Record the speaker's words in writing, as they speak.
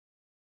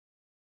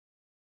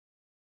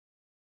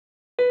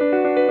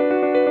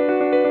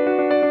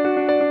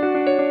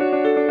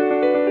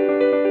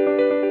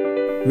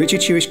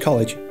Richard Huish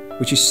College,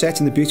 which is set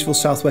in the beautiful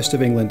southwest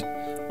of England,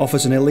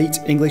 offers an elite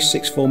English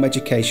sixth form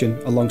education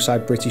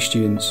alongside British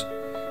students.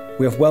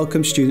 We have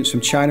welcomed students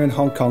from China and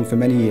Hong Kong for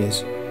many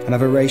years and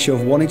have a ratio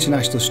of 1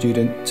 international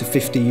student to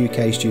 50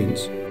 UK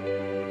students.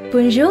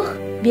 Bonjour,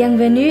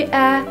 bienvenue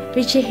à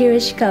Richard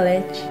Huish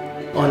College.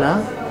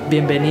 Hola,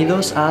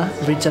 bienvenidos a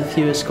Richard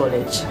Huish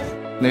College.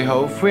 你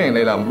好，欢迎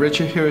来到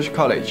Richard Huish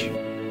College.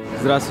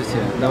 Здравствуйте,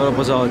 добро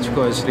пожаловать в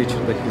колледж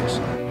Ричарда Хьюиша.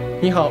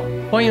 你好，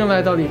欢迎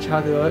来到理查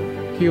德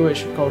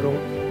Huish 高中。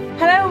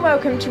 Hello and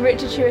welcome to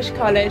Richard Huish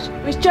College,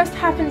 which just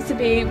happens to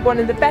be one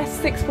of the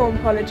best sixth form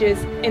colleges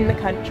in the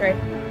country.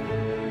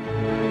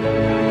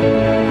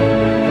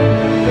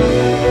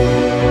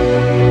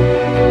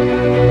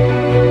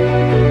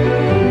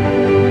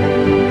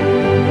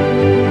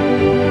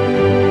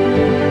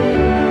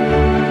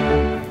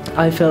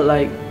 I felt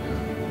like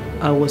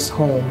I was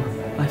home.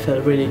 I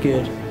felt really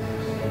good.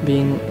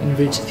 Being in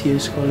Richard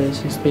Huish College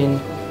has been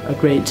a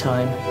great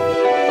time.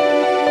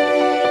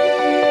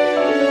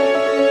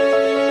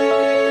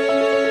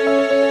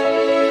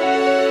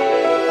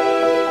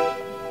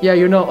 Yeah,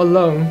 you're not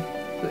alone,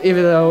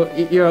 even though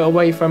you're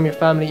away from your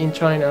family in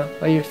China.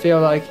 Like you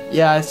feel like,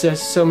 yeah, it's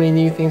just so many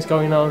new things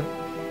going on.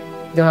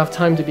 You don't have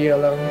time to be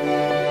alone.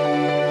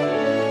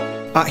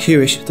 At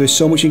Huish, there is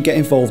so much you can get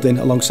involved in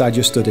alongside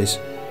your studies.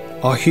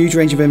 Our huge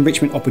range of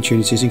enrichment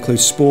opportunities include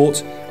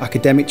sport,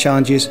 academic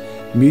challenges,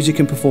 music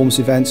and performance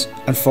events,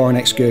 and foreign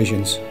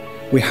excursions.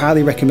 We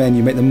highly recommend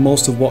you make the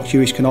most of what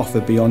Huish can offer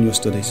beyond your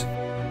studies.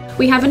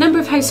 We have a number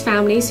of host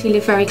families who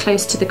live very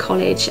close to the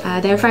college.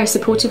 They're very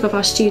supportive of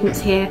our students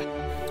here.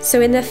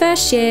 So in their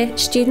first year,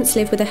 students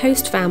live with a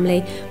host family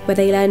where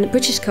they learn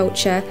British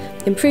culture,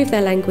 improve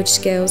their language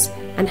skills,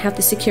 and have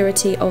the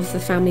security of the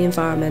family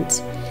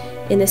environment.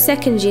 In the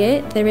second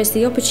year, there is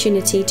the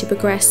opportunity to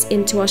progress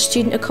into our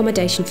student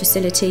accommodation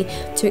facility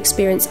to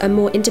experience a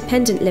more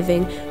independent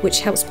living, which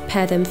helps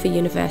prepare them for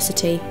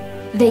university.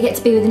 They get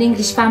to be with an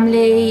English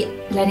family,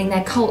 learning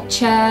their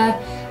culture,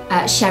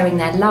 sharing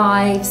their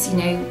lives,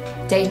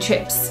 day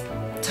trips,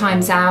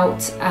 times out,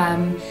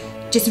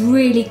 just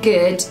really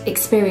good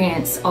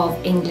experience of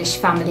English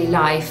family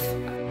life.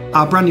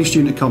 Our brand new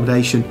student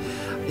accommodation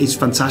is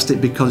fantastic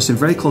because it's in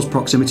very close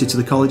proximity to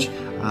the college.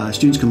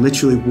 Students can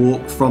literally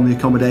walk from the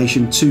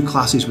accommodation to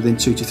classes within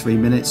 2 to 3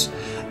 minutes.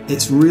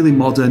 It's really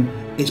modern,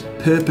 it's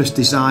purpose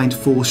designed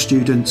for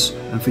students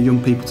and for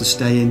young people to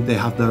stay in. They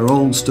have their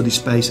own study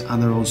space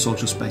and their own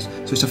social space.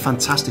 So it's a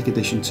fantastic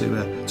addition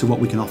to what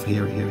we can offer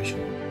here at Huish.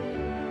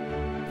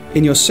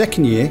 In your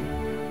second year,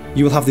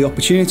 you will have the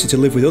opportunity to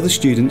live with other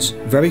students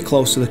very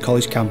close to the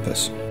college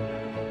campus.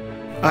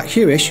 At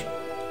Huish,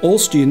 all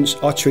students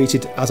are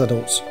treated as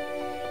adults.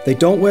 They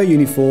don't wear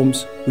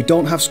uniforms, we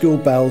don't have school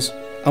bells,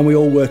 and we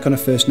all work on a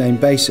first name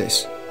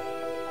basis.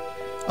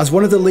 As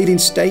one of the leading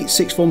state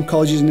sixth form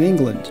colleges in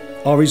England,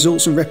 our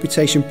results and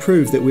reputation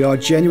prove that we are a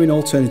genuine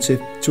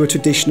alternative to a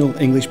traditional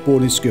English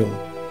boarding school,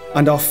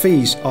 and our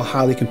fees are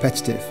highly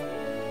competitive.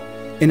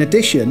 In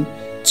addition,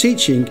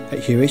 teaching at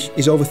Huish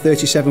is over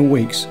 37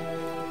 weeks,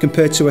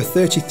 compared to a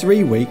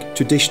 33-week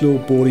traditional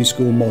boarding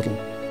school model.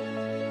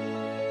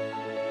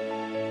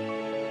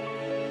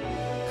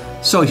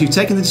 So if you've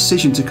taken the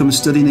decision to come and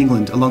study in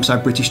England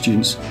alongside British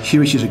students,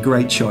 Huish is a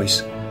great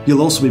choice.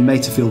 You'll also be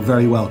made to feel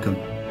very welcome.